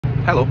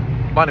Hello,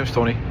 my name's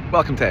Tony.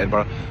 Welcome to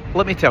Edinburgh.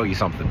 Let me tell you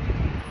something.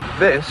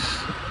 This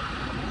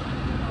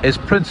is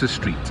Princes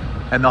Street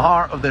in the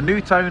heart of the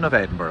new town of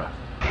Edinburgh.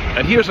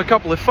 And here's a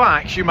couple of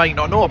facts you might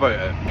not know about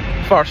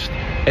it. First,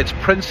 it's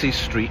Princes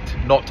Street,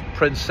 not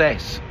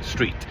Princess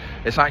Street.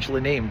 It's actually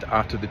named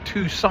after the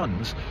two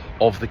sons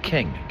of the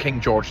king,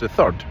 King George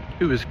III,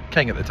 who was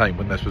king at the time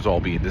when this was all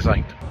being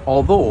designed.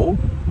 Although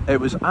it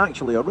was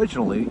actually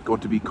originally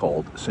going to be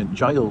called St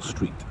Giles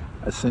Street,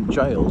 as St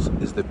Giles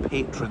is the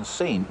patron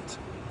saint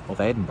of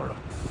Edinburgh.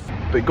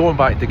 But going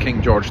back to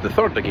King George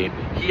III again,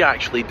 he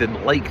actually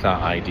didn't like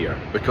that idea,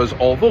 because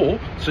although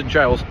St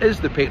Giles is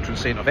the patron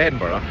saint of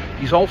Edinburgh,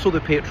 he's also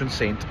the patron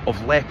saint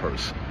of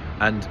lepers,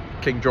 and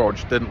King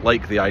George didn't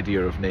like the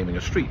idea of naming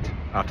a street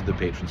after the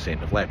patron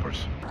saint of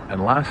lepers.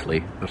 And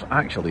lastly, there's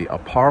actually a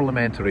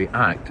parliamentary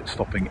act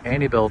stopping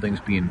any buildings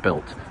being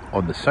built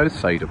on the south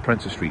side of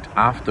Princes Street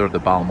after the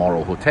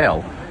Balmoral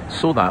Hotel,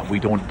 so that we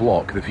don't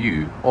block the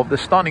view of the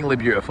stunningly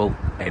beautiful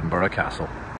Edinburgh Castle.